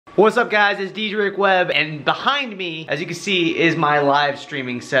What's up guys, it's DJ Webb, and behind me, as you can see, is my live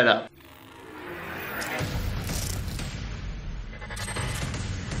streaming setup.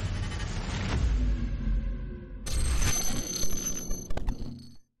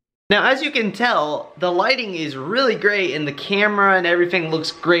 Now, as you can tell, the lighting is really great and the camera and everything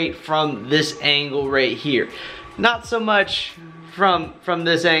looks great from this angle right here. Not so much from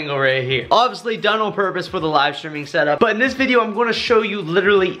this angle right here. Obviously done on purpose for the live streaming setup, but in this video I'm going to show you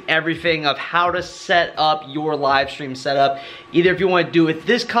literally everything of how to set up your live stream setup, either if you want to do it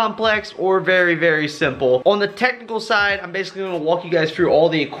this complex or very simple. On the technical side, I'm basically going to walk you guys through all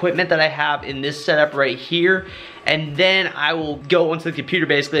the equipment that I have in this setup right here, and then I will go onto the computer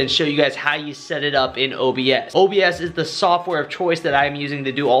basically and show you guys how you set it up in OBS. OBS is the software of choice that I'm using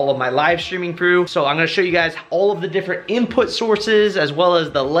to do all of my live streaming through. So I'm going to show you guys all of the different input sources as well as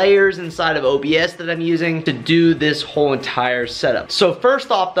the layers inside of OBS that I'm using to do this whole entire setup. So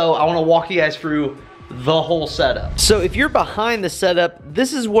first off though, I want to walk you guys through the whole setup. So if you're behind the setup,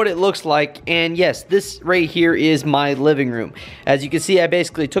 this is what it looks like, and yes, this right here is my living room. As you can see, I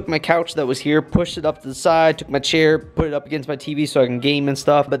basically took my couch that was here, pushed it up to the side, took my chair, put it up against my TV so I can game and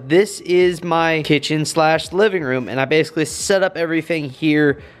stuff, but this is my kitchen slash living room, and I basically set up everything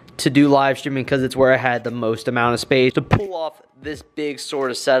here to do live streaming because it's where I had the most amount of space to pull off this big sort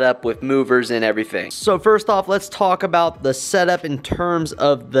of setup with movers and everything. So first off, let's talk about the setup in terms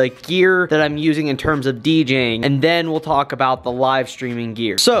of the gear that I'm using in terms of DJing, and then we'll talk about the live streaming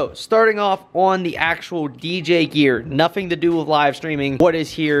gear. So starting off on the actual DJ gear, nothing to do with live streaming. What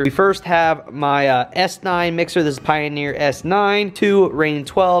is here? We first have my S9 mixer. This is Pioneer S9, two Rain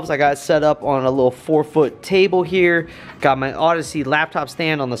 12s. I got it set up on a little 4-foot table here. Got my Odyssey laptop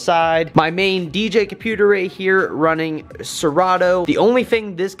stand on the side. My main DJ computer right here running Serato. The only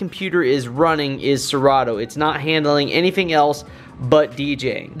thing this computer is running is Serato. It's not handling anything else but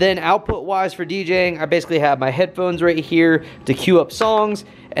DJing. Then output wise for DJing, I basically have my headphones right here to queue up songs,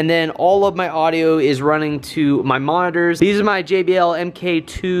 and then all of my audio is running to my monitors. These are my JBL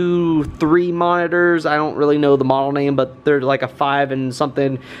MK2 monitors. I don't really know the model name, but they're like a 5 and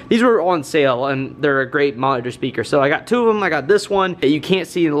something. These were on sale and they're a great monitor speaker. So I got two of them. I got this one that you can't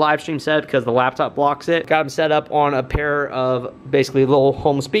see in the live stream set because the laptop blocks it. Got them set up on a pair of basically little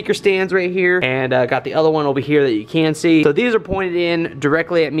home speaker stands right here, and got the other one over here that you can see. So these are pointed in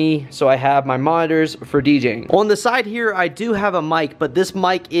directly at me, so I have my monitors for DJing. On the side here, I do have a mic, but this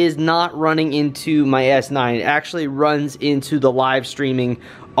mic is not running into my S9. It actually runs into the live streaming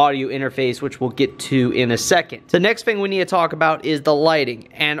audio interface, which we'll get to in a second. The next thing we need to talk about is the lighting,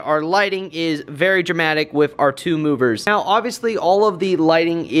 and our lighting is very dramatic with our two movers. Now obviously all of the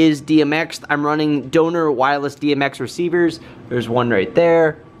lighting is DMX. I'm running donor wireless DMX receivers. There's one right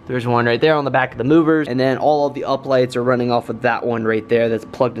there. There's one right there on the back of the movers, and then all of the uplights are running off of that one right there that's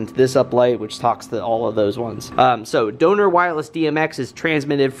plugged into this uplight, which talks to all of those ones. So donor wireless DMX is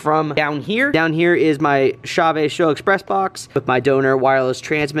transmitted from down here. Down here is my Chavez Show Express box with my donor wireless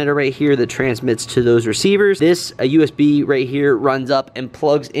transmitter right here that transmits to those receivers. This USB right here runs up and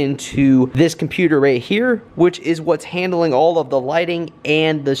plugs into this computer right here, which is what's handling all of the lighting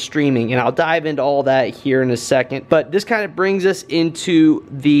and the streaming, and I'll dive into all that here in a second. But this kind of brings us into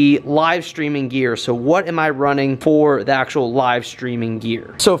the live streaming gear. So what am I running for the actual live streaming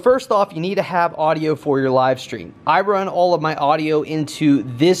gear? So first off, you need to have audio for your live stream. I run all of my audio into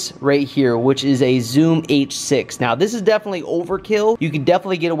this right here, which is a Zoom H6. Now this is definitely overkill. You can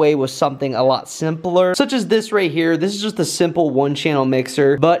definitely get away with something a lot simpler, such as this right here. This is just a simple 1-channel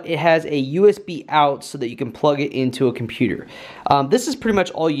mixer, but it has a USB out so that you can plug it into a computer. This is pretty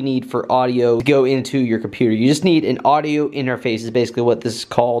much all you need for audio to go into your computer. You just need an audio interface is basically what this is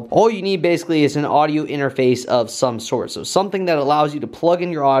called. All you need basically is an audio interface of some sort. So something that allows you to plug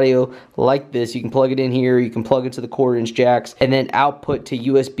in your audio like this. You can plug it in here, you can plug it to the quarter-inch jacks, and then output to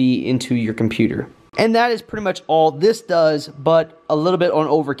USB into your computer. And that is pretty much all this does, but a little bit on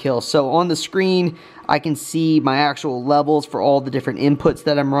overkill. So on the screen, I can see my actual levels for all the different inputs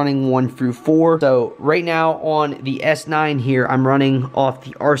that I'm running 1 through 4. So right now on the S9 here, I'm running off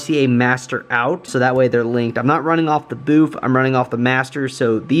the RCA master out, so that way they're linked. I'm not running off the booth, I'm running off the master.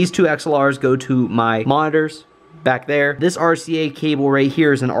 So these two XLRs go to my monitors back there. This RCA cable right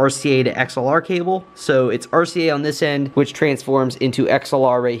here is an RCA to XLR cable. So it's RCA on this end, which transforms into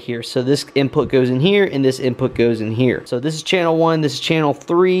XLR right here. So this input goes in here and this input goes in here. So this is channel 1, this is channel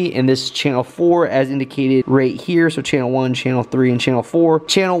 3, and this is channel 4 as indicated right here. So channel 1, channel 3, and channel 4.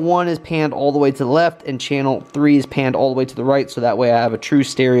 Channel 1 is panned all the way to the left and channel 3 is panned all the way to the right. So that way I have a true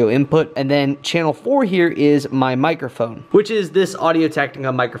stereo input. And then channel 4 here is my microphone, which is this Audio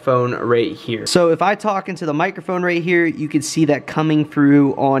Technica microphone right here. So if I talk into the microphone microphone right here, you can see that coming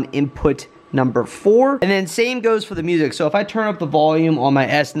through on input number 4. And then same goes for the music. So if I turn up the volume on my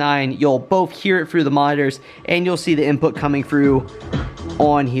S9, you'll both hear it through the monitors and you'll see the input coming through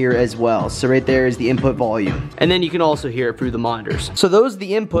on here as well. So right there is the input volume. And then you can also hear it through the monitors. So those are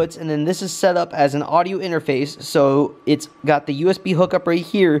the inputs, and then this is set up as an audio interface. So it's got the USB hookup right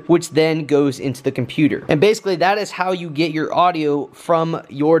here, which then goes into the computer. And basically that is how you get your audio from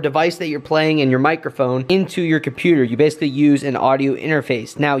your device that you're playing and your microphone into your computer. You basically use an audio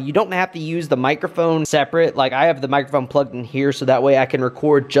interface. Now you don't have to use the microphone separate. Like I have the microphone plugged in here so that way I can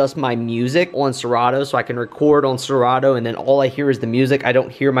record just my music on Serato. So I can record on Serato and then all I hear is the music. I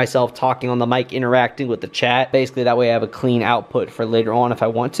don't hear myself talking on the mic interacting with the chat. Basically that way I have a clean output for later on if I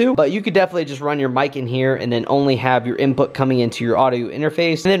want to. But you could definitely just run your mic in here and then only have your input coming into your audio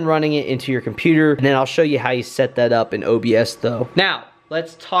interface and then running it into your computer. And then I'll show you how you set that up in OBS though. Now,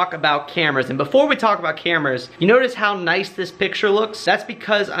 let's talk about cameras. And before we talk about cameras, you notice how nice this picture looks? That's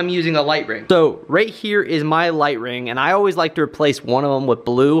because I'm using a light ring. So right here is my light ring, and I always like to replace one of them with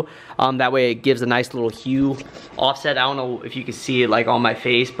blue. That way it gives a nice little hue offset. I don't know if you can see it like on my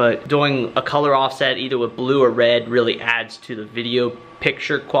face, but doing a color offset either with blue or red really adds to the video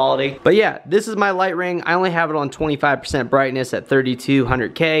picture quality. But yeah, this is my light ring. I only have it on 25% brightness at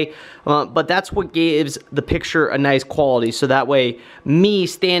 3200K, but that's what gives the picture a nice quality. So that way, me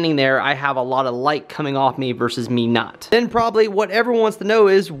standing there, I have a lot of light coming off me versus me not. Then probably what everyone wants to know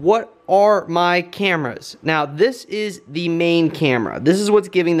is, what are my cameras? Now this is the main camera. This is what's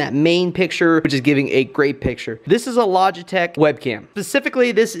giving that main picture, which is giving a great picture. This is a Logitech webcam.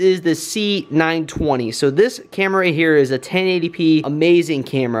 Specifically, this is the C920. So this camera right here is a 1080p amazing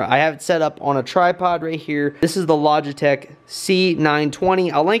camera. I have it set up on a tripod right here. This is the Logitech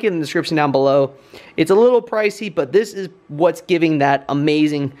C920. I'll link it in the description down below. It's a little pricey, but this is what's giving that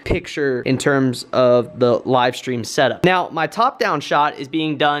amazing picture in terms of the live stream setup. Now, my top-down shot is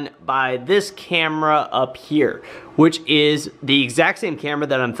being done by this camera up here, which is the exact same camera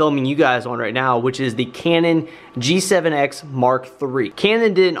that I'm filming you guys on right now, which is the Canon G7X Mark III.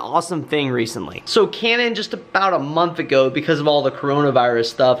 Canon did an awesome thing recently. So Canon, just about a month ago, because of all the coronavirus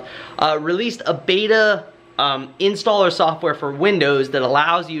stuff, released a beta installer software for Windows that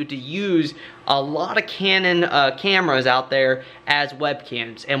allows you to use a lot of Canon cameras out there as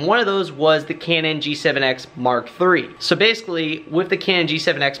webcams, and one of those was the Canon G7X Mark III. So basically, with the Canon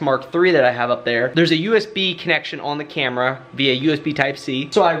G7X Mark III that I have up there, there's a USB connection on the camera via USB Type-C.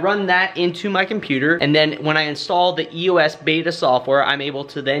 So I run that into my computer, and then when I install the EOS beta software, I'm able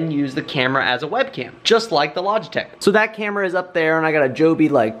to then use the camera as a webcam, just like the Logitech. So that camera is up there, and I got a Joby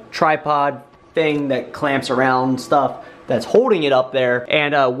like tripod thing that clamps around stuff that's holding it up there,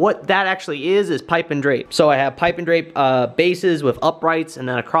 and what that actually is pipe and drape. So I have pipe and drape bases with uprights and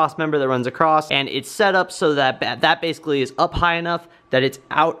then a cross member that runs across, and it's set up so that that basically is up high enough that it's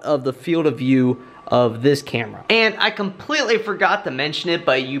out of the field of view of this camera. And I completely forgot to mention it,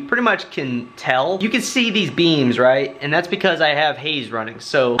 but you pretty much can tell. You can see these beams, right? And that's because I have haze running.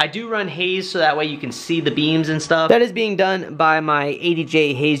 So I do run haze so that way you can see the beams and stuff. That is being done by my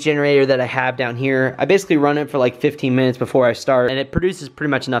 80J haze generator that I have down here. I basically run it for like 15 minutes before I start, and it produces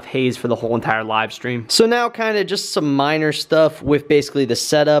pretty much enough haze for the whole entire live stream. So now kind of just some minor stuff with basically the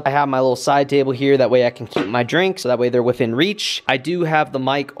setup. I have my little side table here, that way I can keep my drinks, so that way they're within reach. I do have the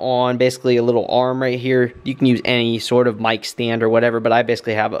mic on basically a little arm right here. You can use any sort of mic stand or whatever, but I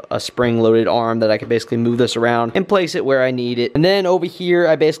basically have a spring-loaded arm that I can basically move this around and place it where I need it. And then over here,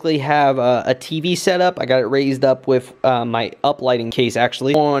 I basically have a TV setup. I got it raised up with my uplighting case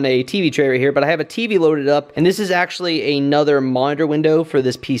actually on a TV tray right here, but I have a TV loaded up, and this is actually another monitor window for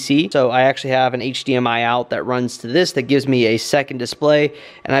this PC. So I actually have an HDMI out that runs to this that gives me a second display,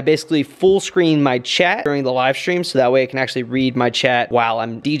 and I basically full screen my chat during the live stream, so that way I can actually read my chat while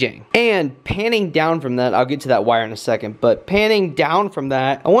I'm DJing. And panning down from that, I'll get to that wire in a second, but panning down from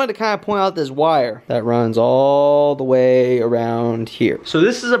that, I wanted to kind of point out this wire that runs all the way around here. So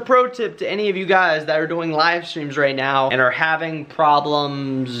this is a pro tip to any of you guys that are doing live streams right now and are having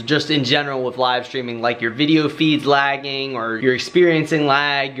problems just in general with live streaming, like your video feed's lagging, or you're experiencing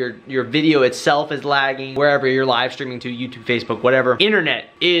lag, your video itself is lagging, wherever you're live streaming to, YouTube, Facebook, whatever. Internet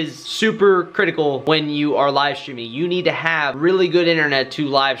is super critical when you are live streaming. You need to have really good internet to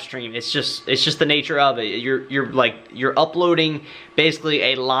live stream. It's just the nature of it. You're uploading basically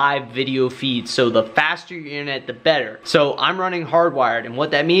a live video feed, so the faster your internet, the better. So I'm running hardwired, and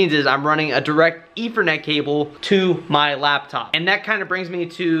what that means is I'm running a direct Ethernet cable to my laptop. And that kind of brings me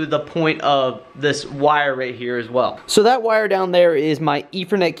to the point of this wire right here as well. So that wire down there is my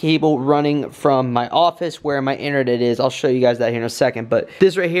Ethernet cable running from my office where my internet is. I'll show you guys that here in a second, but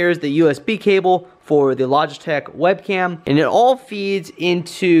this right here is the USB cable for the Logitech webcam, and it all feeds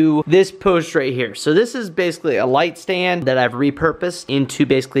into this post right here. So this is basically a light stand that I've repurposed into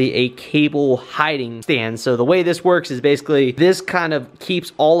basically a cable hiding stand. So the way this works is basically this kind of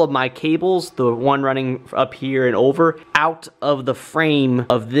keeps all of my cables, the one running up here and over, out of the frame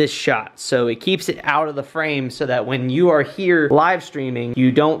of this shot. So it keeps it out of the frame so that when you are here live streaming,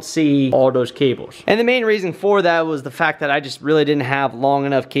 you don't see all those cables. And the main reason for that was the fact that I just really didn't have long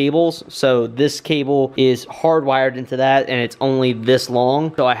enough cables. So this cable is hardwired into that and it's only this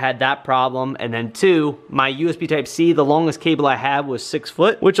long. So I had that problem. And then two, my USB Type-C, the longest cable I had was 6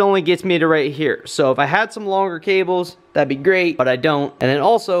 foot, which only gets me to right here. So if I had some longer cables, that'd be great, but I don't. And then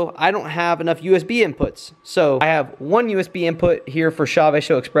also, I don't have enough USB inputs. So I have one USB input here for Chavez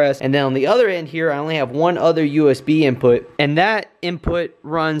Show Express, and then on the other end here, I only have one other USB input, and that input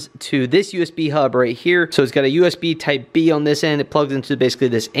runs to this USB hub right here. So it's got a USB Type B on this end. It plugs into basically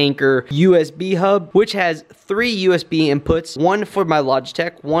this Anchor USB hub, which has 3 USB inputs, one for my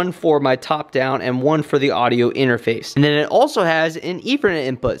Logitech, one for my top down, and one for the audio interface. And then it also has an Ethernet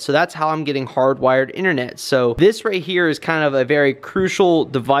input. So that's how I'm getting hardwired internet. So this right here is kind of a very crucial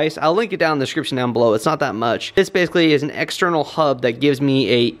device. I'll link it down in the description down below. It's not that much. This basically is an external hub that gives me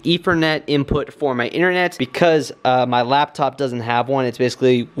a Ethernet input for my internet because my laptop doesn't have one. It's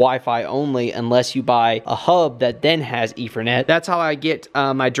basically Wi-Fi only unless you buy a hub that then has Ethernet. That's how I get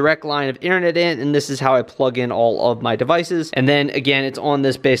my direct line of internet in, and this is how I plug in all of my devices. And then again, it's on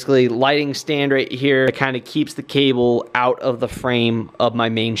this basically lighting stand right here that kind of keeps the cable out of the frame of my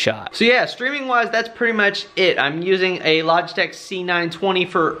main shot. So yeah, streaming wise, that's pretty much it. I'm using a Logitech c920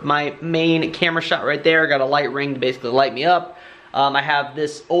 for my main camera shot right there. I got a light ring to basically light me up. I have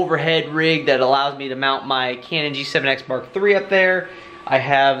this overhead rig that allows me to mount my Canon G7X Mark III up there. I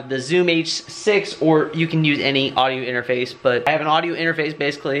have the Zoom H6, or you can use any audio interface, but I have an audio interface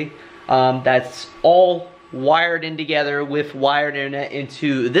basically that's all wired in together with wired internet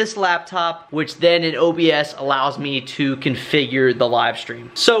into this laptop, which then in OBS allows me to configure the live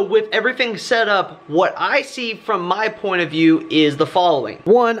stream. So with everything set up, what I see from my point of view is the following.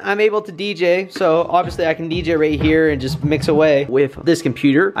 One, I'm able to DJ, so obviously I can DJ right here and just mix away with this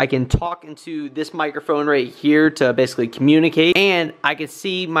computer. I can talk into this microphone right here to basically communicate, and I can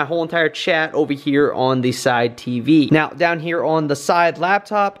see my whole entire chat over here on the side TV. Now down here on the side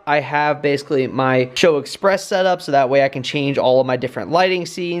laptop, I have basically my Show Express setup, so that way I can change all of my different lighting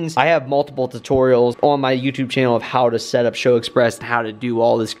scenes. I have multiple tutorials on my YouTube channel of how to set up Show Express and how to do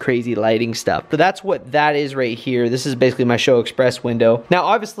all this crazy lighting stuff. So that's what that is right here. This is basically my Show Express window. Now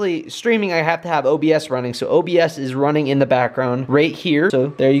obviously streaming, I have to have OBS running, so OBS is running in the background right here. So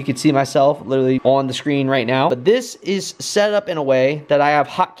there you can see myself literally on the screen right now. But this is set up in a way that I have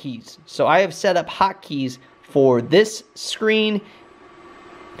hotkeys. So I have set up hotkeys for this screen.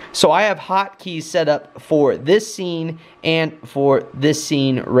 So I have hotkeys set up for this scene and for this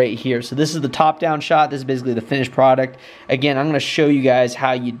scene right here. So this is the top-down shot. This is basically the finished product. Again, I'm going to show you guys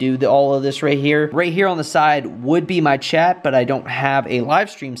how you do all of this right here. Right here on the side would be my chat, but I don't have a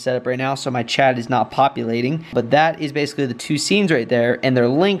live stream set up right now, so my chat is not populating. But that is basically the 2 scenes right there, and they're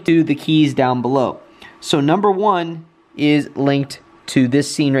linked to the keys down below. So number 1 is linked to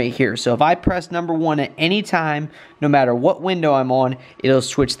this scene right here. So if I press number 1 at any time, no matter what window I'm on, it'll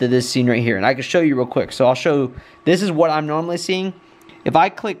switch to this scene right here. And I can show you real quick. So I'll show, this is what I'm normally seeing. If I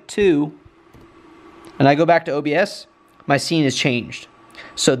click 2 and I go back to OBS, my scene is changed.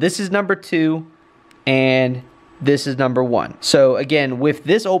 So this is number 2 and this is number 1. So again, with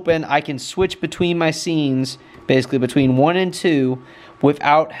this open, I can switch between my scenes, basically between 1 and 2,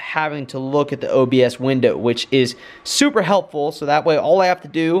 without having to look at the OBS window, which is super helpful. So that way all I have to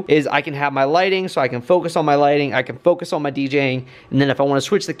do is I can have my lighting, so I can focus on my lighting, I can focus on my DJing, and then if I want to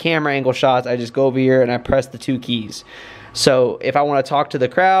switch the camera angle shots, I just go over here and I press the 2 keys. So if I want to talk to the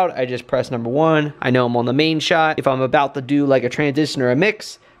crowd, I just press number 1. I know I'm on the main shot. If I'm about to do like a transition or a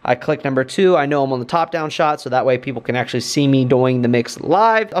mix, I click number 2. I know I'm on the top-down shot, so that way people can actually see me doing the mix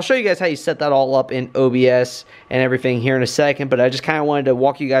live. I'll show you guys how you set that all up in OBS and everything here in a second, but I just kind of wanted to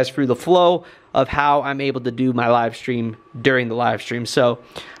walk you guys through the flow of how I'm able to do my live stream during the live stream. So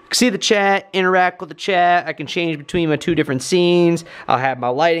see the chat, interact with the chat. I can change between my 2 different scenes. I'll have my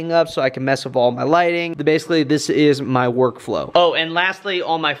lighting up so I can mess with all my lighting. Basically, this is my workflow. Oh, and lastly,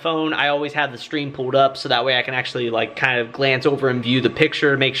 on my phone, I always have the stream pulled up so that way I can actually like kind of glance over and view the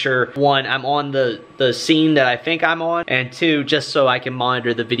picture, make sure 1, I'm on the scene that I think I'm on, and 2, just so I can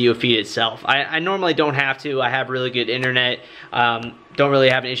monitor the video feed itself. I normally don't have to. I have really good internet. don't really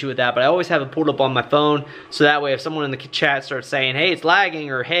have an issue with that, but I always have it pulled up on my phone, so that way if someone in the chat starts saying, hey, it's lagging,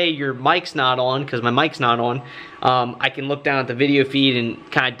 or hey, your mic's not on, because my mic's not on, I can look down at the video feed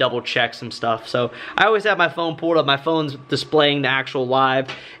and kind of double check some stuff. So I always have my phone pulled up. My phone's displaying the actual live,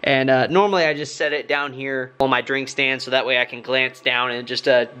 and normally I just set it down here on my drink stand, so that way I can glance down and just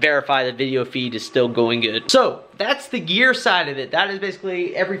verify the video feed is still going good. So that's the gear side of it. That is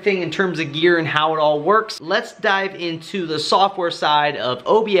basically everything in terms of gear and how it all works. Let's dive into the software side of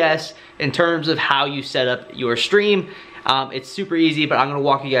OBS in terms of how you set up your stream. It's super easy, but I'm gonna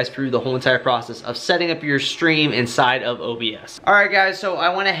walk you guys through the whole entire process of setting up your stream inside of OBS. All right, guys, so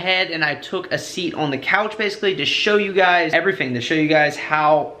I went ahead and I took a seat on the couch basically to show you guys everything, to show you guys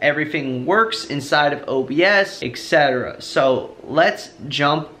how everything works inside of OBS, etc. So let's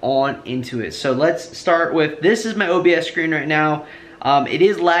jump on into it. So let's start with, this is my OBS screen right now. It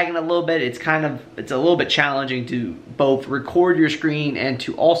is lagging a little bit. It's a little bit challenging to both record your screen and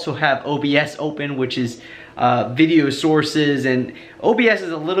to also have OBS open, which is video sources, and OBS is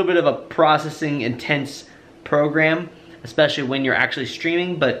a little bit of a processing intense program, especially when you're actually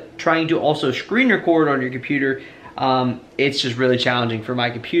streaming, but trying to also screen record on your computer, it's just really challenging for my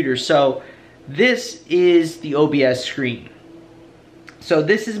computer. So this is the OBS screen. So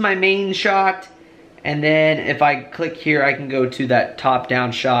this is my main shot, and then if I click here, I can go to that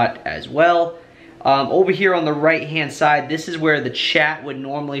top-down shot as well. Over here on the right-hand side, this is where the chat would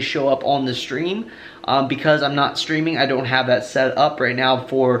normally show up on the stream. Because I'm not streaming, I don't have that set up right now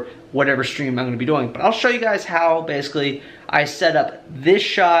for whatever stream I'm going to be doing. But I'll show you guys how basically I set up this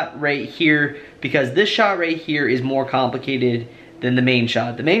shot right here, because this shot right here is more complicated than the main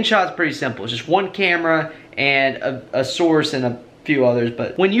shot. The main shot is pretty simple. It's just one camera and a source and a few others.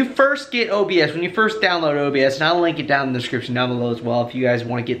 But when you first get OBS, when you first download OBS, and I'll link it down in the description down below as well if you guys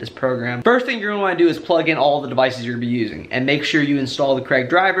want to get this program, first thing you're going to want to do is plug in all the devices you're going to be using and make sure you install the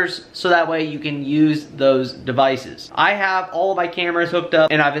correct drivers so that way you can use those devices. I have all of my cameras hooked up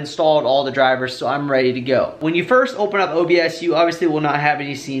and I've installed all the drivers, so I'm ready to go. When you first open up OBS, you obviously will not have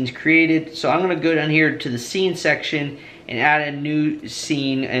any scenes created, so I'm going to go down here to the scene section and add a new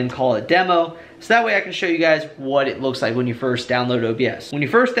scene and call it demo. So that way I can show you guys what it looks like when you first download OBS. When you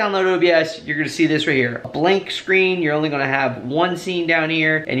first download OBS, you're gonna see this right here. A blank screen, you're only gonna have one scene down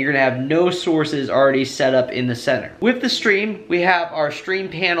here, and you're gonna have no sources already set up in the center. With the stream, we have our stream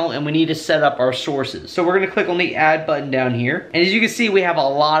panel and we need to set up our sources. So we're gonna click on the add button down here. And as you can see, we have a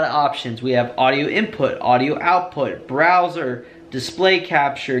lot of options. We have audio input, audio output, browser, display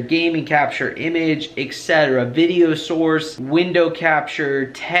capture, gaming capture, image, etc., video source, window capture,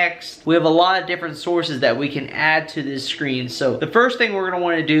 text. We have a lot of different sources that we can add to this screen. So the first thing we're gonna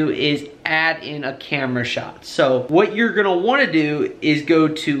wanna do is add in a camera shot. So what you're gonna wanna do is go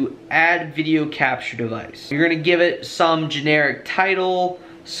to add video capture device. You're gonna give it some generic title,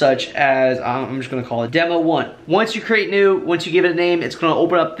 such as, I'm just gonna call it Demo 1. Once you create new, once you give it a name, it's gonna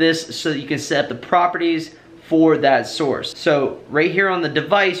open up this so that you can set up the properties for that source. So right here on the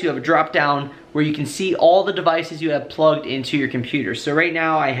device, you have a drop down where you can see all the devices you have plugged into your computer. So right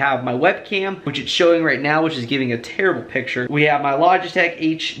now I have my webcam, which it's showing right now, which is giving a terrible picture. We have my Logitech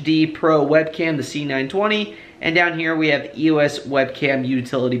HD Pro webcam, the C920, and down here we have EOS webcam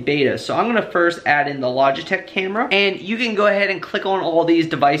utility beta. So I'm gonna first add in the Logitech camera, and you can go ahead and click on all these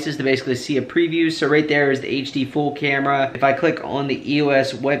devices to basically see a preview. So right there is the HD full camera. If I click on the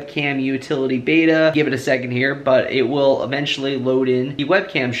EOS webcam utility beta, give it a second here, but it will eventually load in the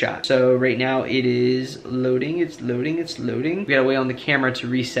webcam shot. So right now it is loading, it's loading, it's loading. We gotta wait on the camera to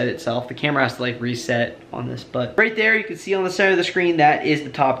reset itself. The camera has to like reset on this, but right there you can see on the center of the screen, that is the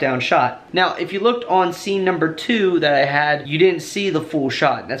top down shot. Now if you looked on scene number 2 that I had, you didn't see the full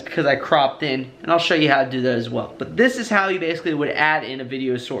shot. That's because I cropped in, and I'll show you how to do that as well. But this is how you basically would add in a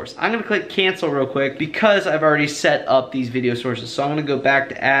video source. I'm gonna click cancel real quick because I've already set up these video sources. So I'm gonna go back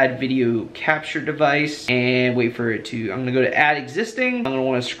to add video capture device and wait for it to, I'm gonna go to add existing. I'm gonna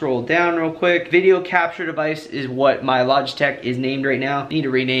wanna scroll down real quick. Video capture device is what my Logitech is named right now. I need to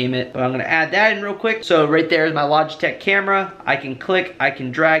rename it, but I'm gonna add that in real quick. So right there is my Logitech camera. I can click, I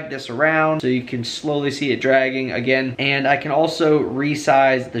can drag this around so you can slowly see it dragging again, and I can also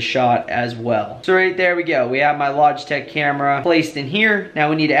resize the shot as well. So right there we go. We have my Logitech camera placed in here.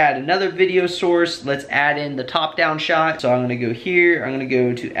 Now we need to add another video source. Let's add in the top-down shot. So I'm gonna go here, I'm gonna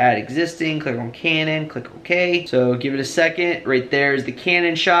go to add existing, click on Canon, click OK. So give it a second. Right there is the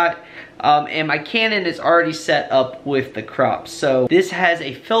Canon shot. And my Canon is already set up with the crop. So this has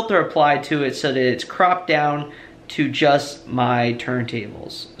a filter applied to it so that it's cropped down to just my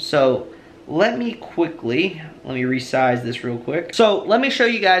turntables. So let me resize this real quick. So let me show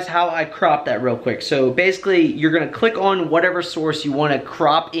you guys how I crop that real quick. So basically, you're gonna click on whatever source you wanna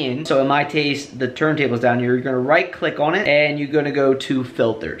crop in. So in my case, the turntable's down here. You're gonna right click on it and you're gonna go to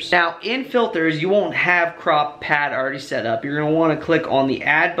filters. Now in filters, you won't have crop pad already set up. You're gonna wanna click on the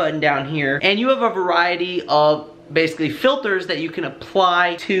add button down here, and you have a variety of basically filters that you can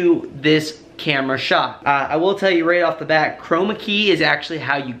apply to this camera shot. I will tell you right off the bat, chroma key is actually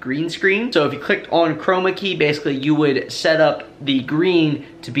how you green screen. So if you clicked on chroma key, basically you would set up the green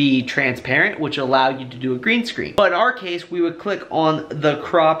to be transparent, which allow you to do a green screen. But in our case, we would click on the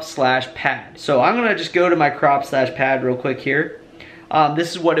crop slash pad. So I'm gonna just go to my crop slash pad real quick here.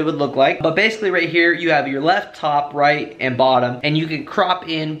 This is what it would look like. But basically right here, you have your left, top, right, and bottom, and you can crop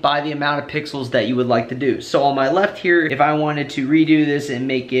in by the amount of pixels that you would like to do. So on my left here, if I wanted to redo this and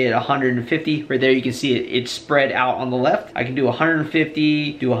make it 150, right there you can see it's spread out on the left. I can do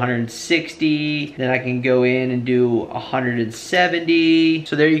 150, do 160, then I can go in and do 170.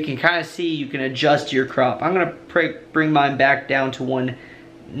 So there you can kind of see, you can adjust your crop. I'm gonna bring mine back down to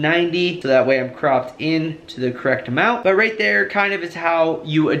 190, so that way I'm cropped in to the correct amount. But right there kind of is how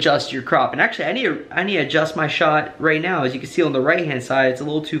you adjust your crop. And actually I need to adjust my shot right now. As you can see on the right hand side, it's a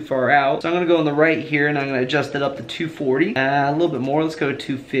little too far out. So I'm gonna go on the right here and I'm gonna adjust it up to 240. A little bit more, let's go to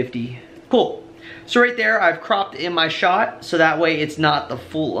 250. Cool. So right there I've cropped in my shot, so that way it's not the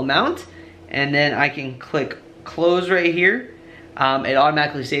full amount. And then I can click close right here. It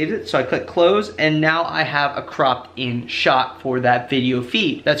automatically saves it, so I click close, and now I have a cropped in shot for that video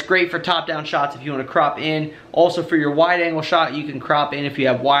feed. That's great for top-down shots if you want to crop in. Also for your wide angle shot, you can crop in if you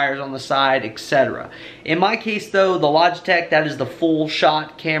have wires on the side, etc. In my case though, the Logitech, that is the full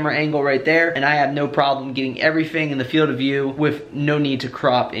shot camera angle right there, and I have no problem getting everything in the field of view with no need to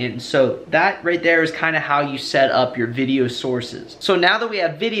crop in. So that right there is kind of how you set up your video sources. So now that we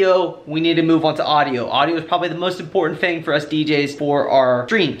have video, we need to move on to audio. Audio is probably the most important thing for us DJs for our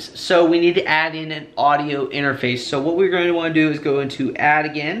streams. So we need to add in an audio interface. So what we're going to want to do is go into add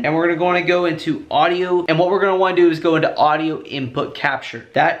again, and we're going to want to go into audio, and what we're going to want to do is go into audio input capture.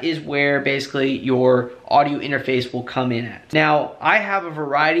 That is where basically your audio interface will come in at. Now I have a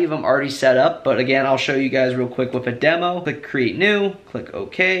variety of them already set up, but again I'll show you guys real quick with a demo. Click create new, click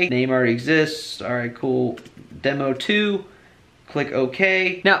OK. Name already exists. All right, cool. Demo 2. Click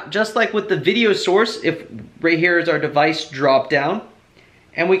OK. Now, just like with the video source, if right here is our device drop down,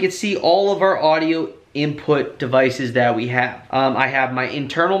 and we can see all of our audio input devices that we have. I have my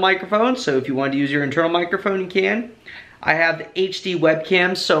internal microphone, so if you want to use your internal microphone, you can. I have the HD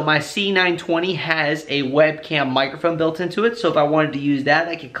webcam, so my C920 has a webcam microphone built into it, so if I wanted to use that,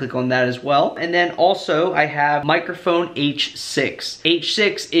 I could click on that as well. And then also, I have microphone H6.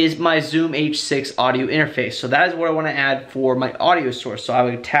 H6 is my Zoom H6 audio interface, so that is what I want to add for my audio source. So I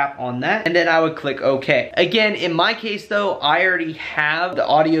would tap on that, and then I would click OK. Again, in my case though, I already have the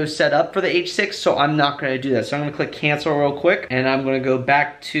audio set up for the H6, so I'm not going to do that. So I'm going to click cancel real quick, and I'm going to go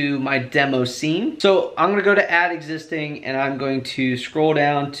back to my demo scene. So I'm going to go to add existing, and I'm going to scroll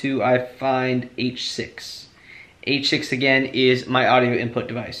down to I find H6. H6 again is my audio input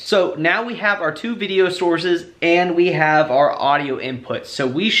device. So now we have our two video sources and we have our audio input. So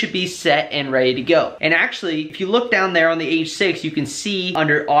we should be set and ready to go. And actually, if you look down there on the H6, you can see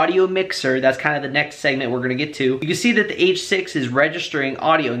under audio mixer, that's kind of the next segment we're gonna get to. You can see that the H6 is registering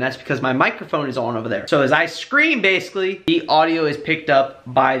audio, and that's because my microphone is on over there. So as I scream, basically, the audio is picked up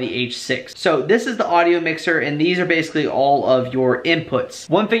by the H6. So this is the audio mixer, and these are basically all of your inputs.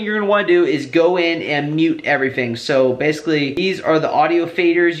 One thing you're gonna wanna do is go in and mute everything. So basically, these are the audio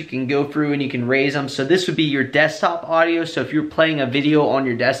faders. You can go through and you can raise them. So this would be your desktop audio. So if you're playing a video on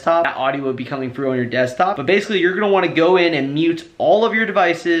your desktop, that audio would be coming through on your desktop. But basically, you're gonna wanna go in and mute all of your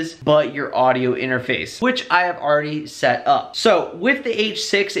devices, but your audio interface, which I have already set up. So with the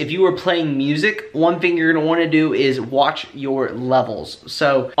H6, if you were playing music, one thing you're gonna wanna do is watch your levels.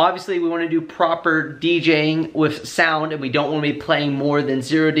 So obviously, we wanna do proper DJing with sound, and we don't wanna be playing more than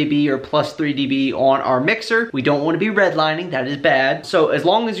 0 dB or plus 3 dB on our mixer. We don't want to be redlining, that is bad. So as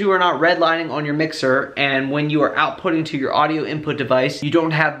long as you are not redlining on your mixer, and when you are outputting to your audio input device, you don't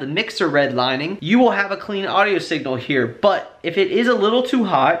have the mixer redlining, you will have a clean audio signal here. But if it is a little too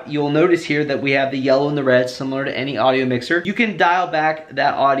hot, you'll notice here that we have the yellow and the red, similar to any audio mixer. You can dial back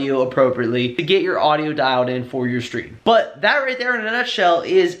that audio appropriately to get your audio dialed in for your stream. But that right there in a nutshell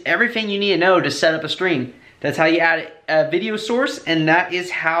is everything you need to know to set up a stream. That's how you add a video source, and that is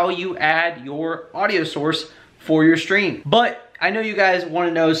how you add your audio source for your stream. But I know you guys want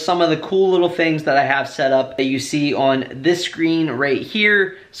to know some of the cool little things that I have set up that you see on this screen right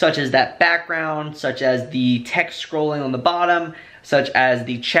here, such as that background, such as the text scrolling on the bottom, such as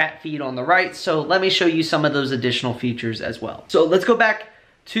the chat feed on the right. So let me show you some of those additional features as well. So let's go back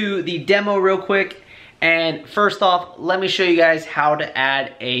to the demo real quick. And first off, let me show you guys how to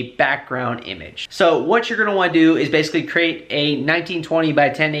add a background image. So what you're gonna wanna do is basically create a 1920 by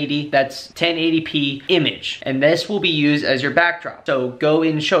 1080, that's 1080p image. And this will be used as your backdrop. So go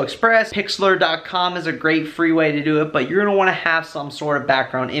in Show Express, Pixlr.com is a great free way to do it, but you're gonna wanna have some sort of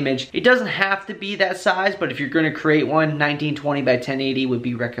background image. It doesn't have to be that size, but if you're gonna create one, 1920 by 1080 would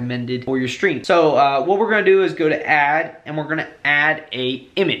be recommended for your stream. So what we're gonna do is go to Add, and we're gonna add a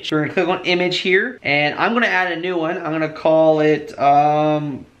image. We're gonna click on Image here, and I'm gonna add a new one. I'm gonna call it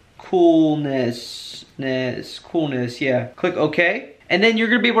coolness, yeah. Click OK. And then you're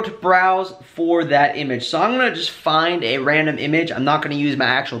gonna be able to browse for that image. So I'm gonna just find a random image. I'm not gonna use my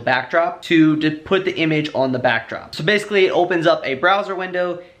actual backdrop to put the image on the backdrop. So basically it opens up a browser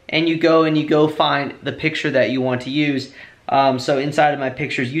window, and you go find the picture that you want to use. So inside of my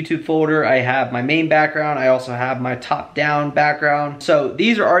pictures YouTube folder, I have my main background. I also have my top-down background. So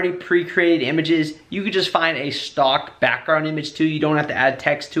these are already pre-created images. You could just find a stock background image too. You don't have to add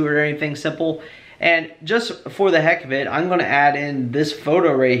text to it or anything simple. And just for the heck of it, I'm gonna add in this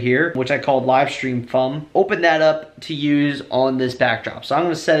photo right here, which I called live stream thumb. Open that up to use on this backdrop. So I'm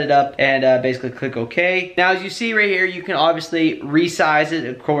gonna set it up and basically click OK. Now, as you see right here, you can obviously resize it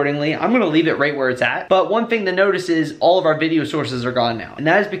accordingly. I'm gonna leave it right where it's at. But one thing to notice is all of our video sources are gone now. And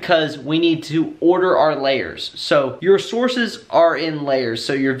that is because we need to order our layers. So your sources are in layers.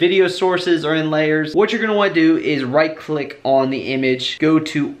 So your video sources are in layers. What you're gonna wanna do is right click on the image, go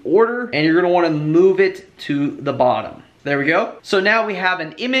to order, and you're gonna wanna move it to the bottom. There we go. So now we have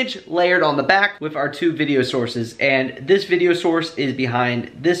an image layered on the back with our two video sources, and this video source is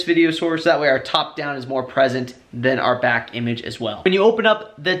behind this video source. That way our top down is more present than our back image as well. When you open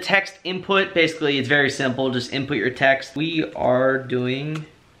up the text input, basically it's very simple. Just input your text. We are doing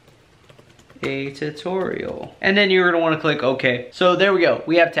a tutorial. And then you're gonna wanna click OK. So there we go,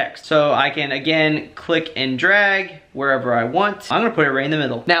 we have text. So I can again click and drag wherever I want. I'm gonna put it right in the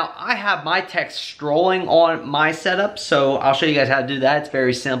middle. Now I have my text scrolling on my setup, so I'll show you guys how to do that. It's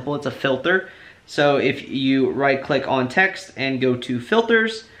very simple, it's a filter. So if you right click on text and go to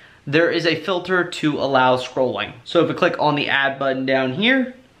filters, there is a filter to allow scrolling. So if we click on the add button down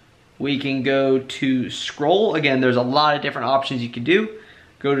here, we can go to scroll. Again, there's a lot of different options you can do.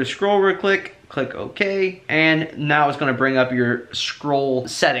 Go to scroll real quick, click OK, and now it's gonna bring up your scroll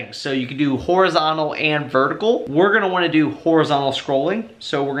settings. So you can do horizontal and vertical. We're gonna wanna do horizontal scrolling.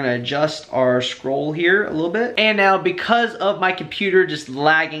 So we're gonna adjust our scroll here a little bit. And now because of my computer just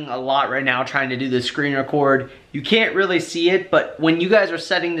lagging a lot right now trying to do the screen record, you can't really see it, but when you guys are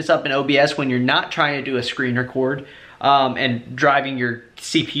setting this up in OBS, when you're not trying to do a screen record, and driving your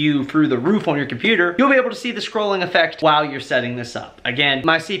CPU through the roof on your computer, you'll be able to see the scrolling effect while you're setting this up. Again,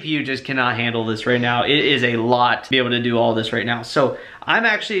 my CPU just cannot handle this right now. It is a lot to be able to do all this right now. So I'm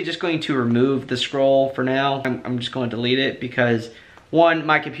actually just going to remove the scroll for now. I'm just going to delete it because one,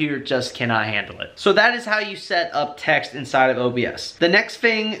 my computer just cannot handle it. So that is how you set up text inside of OBS. The next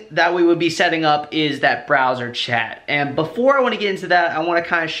thing that we would be setting up is that browser chat. And before I want to get into that, I want to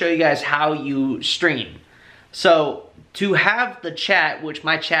kind of show you guys how you stream. So to have the chat, which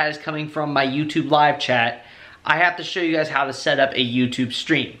my chat is coming from my YouTube live chat, I have to show you guys how to set up a YouTube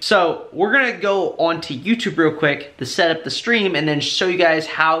stream. So we're gonna go onto YouTube real quick to set up the stream and then show you guys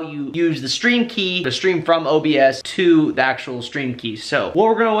how you use the stream key to stream from OBS to the actual stream key. So what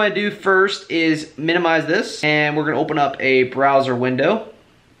we're gonna wanna do first is minimize this, and we're gonna open up a browser window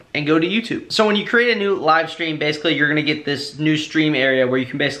and go to YouTube. So when you create a new live stream, basically you're gonna get this new stream area where you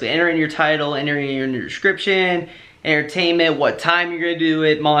can basically enter in your title, enter in your description, entertainment, what time you're gonna do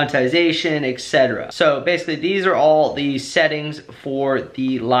it, monetization, etc. So basically these are all the settings for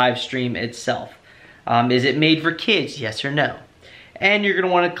the live stream itself. Is it made for kids? Yes or no? And you're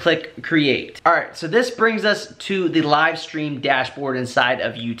gonna wanna click create. All right, so this brings us to the live stream dashboard inside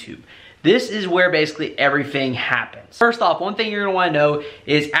of YouTube. This is where basically everything happens. First off, one thing you're gonna wanna know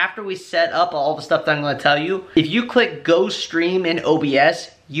is after we set up all the stuff that I'm gonna tell you, if you click go stream in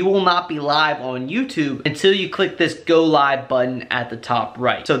OBS, you will not be live on YouTube until you click this go live button at the top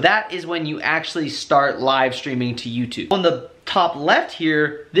right. So that is when you actually start live streaming to YouTube. On the top left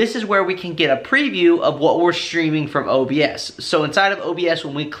here, this is where we can get a preview of what we're streaming from OBS. So inside of OBS,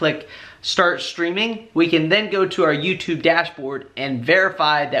 when we click start streaming, we can then go to our YouTube dashboard and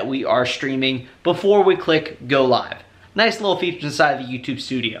verify that we are streaming before we click go live. Nice little feature inside the YouTube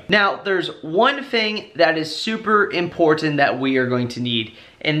Studio. Now, there's one thing that is super important that we are going to need,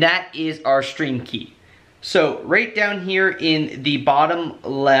 and that is our stream key. So right down here in the bottom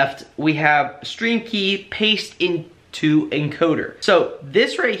left, we have stream key paste into encoder. So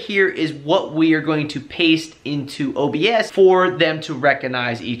this right here is what we are going to paste into OBS for them to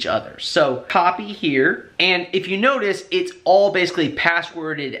recognize each other. So copy here, and if you notice, it's all basically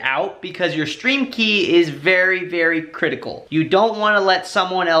passworded out because your stream key is very, very critical. You don't want to let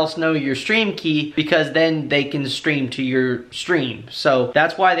someone else know your stream key because then they can stream to your stream. So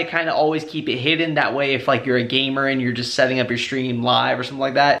that's why they kind of always keep it hidden. That way, if like you're a gamer and you're just setting up your stream live or something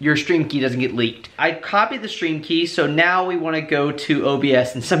like that, your stream key doesn't get leaked. I copied the stream key, so now we want to go to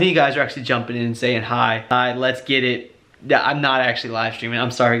OBS, and some of you guys are actually jumping in and saying hi. Hi, let's get it. Yeah, I'm not actually live streaming.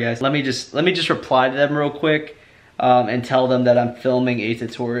 I'm sorry, guys. Let me just reply to them real quick and tell them that I'm filming a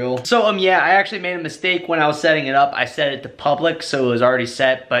tutorial. So yeah, I actually made a mistake when I was setting it up. I set it to public, so it was already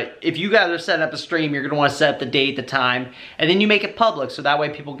set. But if you guys are setting up a stream, you're gonna want to set up the date, the time, and then you make it public, so that way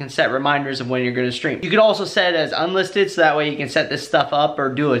people can set reminders of when you're gonna stream. You can also set it as unlisted, so that way you can set this stuff up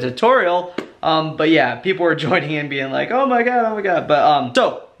or do a tutorial. But yeah, people are joining in being like, oh my god, oh my god. But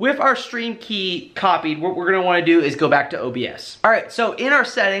so with our stream key copied, what we're gonna wanna do is go back to OBS. All right, so in our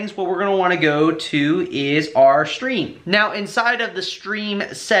settings, what we're gonna wanna go to is our stream. Now inside of the stream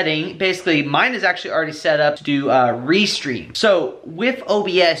setting, basically mine is actually already set up to do restream. So with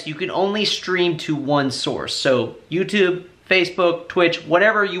OBS, you can only stream to one source. So YouTube, Facebook, Twitch,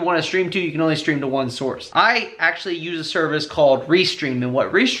 whatever you want to stream to, you can only stream to one source. I actually use a service called Restream, and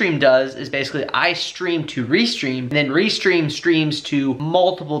what Restream does is basically I stream to Restream, and then Restream streams to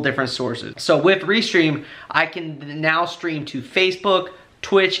multiple different sources. So with Restream, I can now stream to Facebook,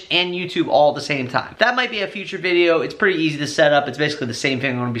 Twitch, and YouTube all at the same time. That might be a future video. It's pretty easy to set up. It's basically the same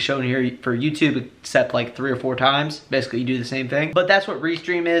thing I'm gonna be showing here for YouTube, except like 3 or 4 times. Basically, you do the same thing. But that's what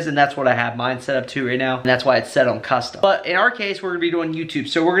Restream is, and that's what I have mine set up to right now. And that's why it's set on custom. But in our case, we're gonna be doing YouTube.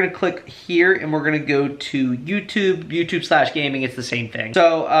 So we're gonna click here, and we're gonna go to YouTube/gaming. It's the same thing.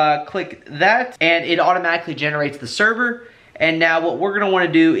 So click that, and it automatically generates the server. And now what we're gonna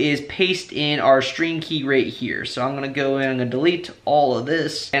wanna do is paste in our stream key right here. So I'm gonna go in, I'm gonna delete all of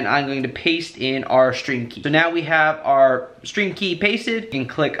this, and I'm going to paste in our stream key. So now we have our stream key pasted. You can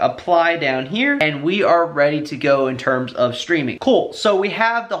click apply down here, and we are ready to go in terms of streaming. Cool, so we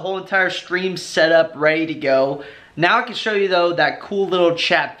have the whole entire stream set up, ready to go. Now I can show you though that cool little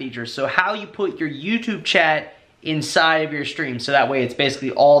chat feature. So how you put your YouTube chat inside of your stream, so that way it's basically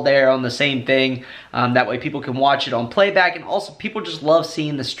all there on the same thing. That way people can watch it on playback, and also people just love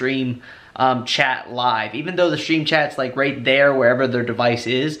seeing the stream chat live. Even though the stream chat's like right there wherever their device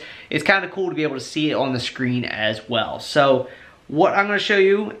is, it's kind of cool to be able to see it on the screen as well. So what I'm going to show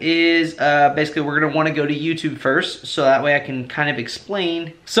you is basically we're going to want to go to YouTube first, so that way I can kind of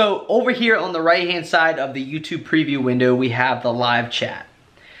explain. So over here on the right hand side of the YouTube preview window, we have the live chat,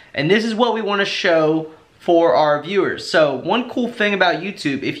 and this is what we want to show for our viewers. So one cool thing about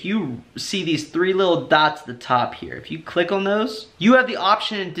YouTube, if you see these 3 little dots at the top here, if you click on those, you have the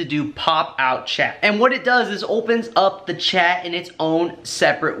option to do pop out chat. And what it does is opens up the chat in its own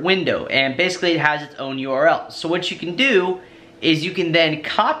separate window, and basically it has its own URL. So what you can do is you can then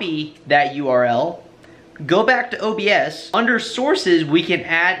copy that URL, go back to OBS, under sources we can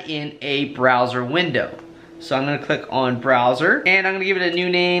add in a browser window. So I'm gonna click on browser, and I'm gonna give it a new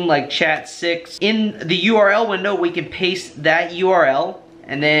name like chat6. In the URL window, we can paste that URL,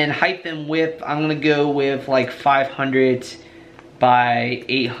 and then hyphen width, I'm gonna go with like 500 by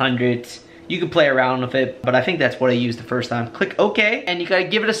 800. You can play around with it, but I think that's what I used the first time. Click OK, and you gotta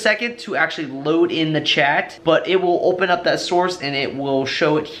give it a second to actually load in the chat, but it will open up that source and it will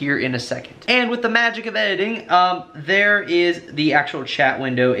show it here in a second. And with the magic of editing, there is the actual chat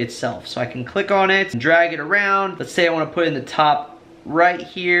window itself. So I can click on it and drag it around. Let's say I wanna put it in the top right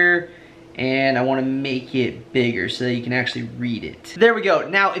here, and I want to make it bigger so that you can actually read it. There we go.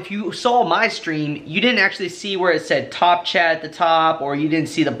 Now, if you saw my stream, you didn't actually see where it said top chat at the top, or you didn't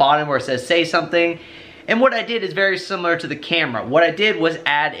see the bottom where it says say something. And what I did is very similar to the camera. What I did was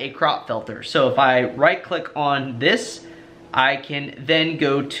add a crop filter. So if I right click on this, I can then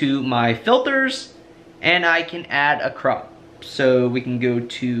go to my filters and I can add a crop. So we can go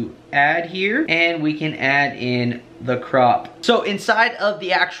to add here, and we can add in the crop. So inside of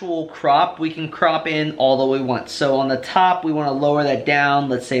the actual crop, we can crop in all that we want. So on the top, we want to lower that down,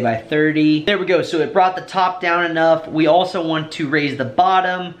 let's say by 30. There we go. So it brought the top down enough. We also want to raise the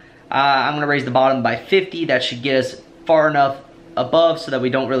bottom. I'm going to raise the bottom by 50. That should get us far enough above so that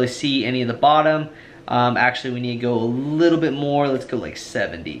we don't really see any of the bottom. Actually, we need to go a little bit more. Let's go like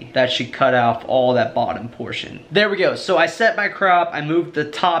 70. That should cut off all that bottom portion. There we go. So I set my crop. I moved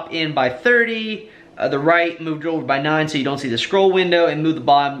the top in by 30. The right moved it over by 9 so you don't see the scroll window, and moved the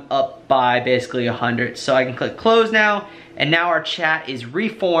bottom up by basically 100. So I can click close now, and now our chat is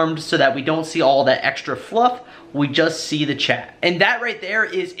reformed so that we don't see all that extra fluff. We just see the chat. And that right there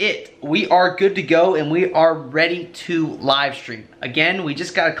is it. We are good to go, and we are ready to live stream. Again, we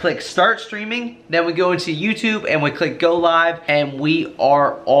just gotta click start streaming, then we go into YouTube and we click go live, and we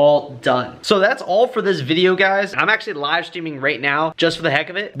are all done. So that's all for this video, guys. I'm actually live streaming right now just for the heck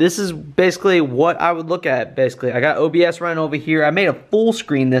of it. This is basically what I would look at, basically. I got OBS running over here. I made a full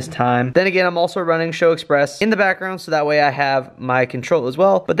screen this time. Then again, I'm also running Show Express in the background, so that way I have my control as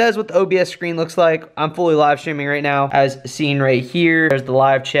well. But that is what the OBS screen looks like. I'm fully live streaming right now, as seen right here. There's the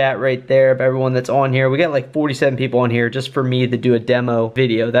live chat right there of everyone that's on here. We got like 47 people on here just for me to do a demo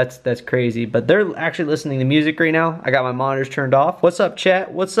video. That's crazy, but they're actually listening to music right now. I got my monitors turned off. What's up,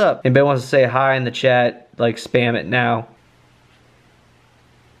 chat? What's up? Anybody wants to say hi in the chat, like spam it now.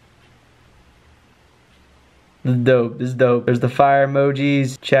 This is dope. This is dope. There's the fire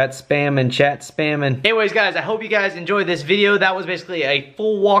emojis. Chat spamming. Chat spamming. Anyways, guys, I hope you guys enjoyed this video. That was basically a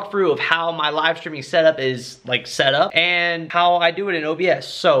full walkthrough of how my live streaming setup is like set up and how I do it in OBS.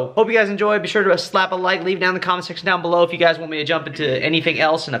 So, hope you guys enjoyed. Be sure to slap a like, leave down in the comment section down below if you guys want me to jump into anything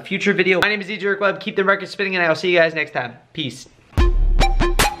else in a future video. My name is DJ Web. Keep the record spinning, and I'll see you guys next time. Peace.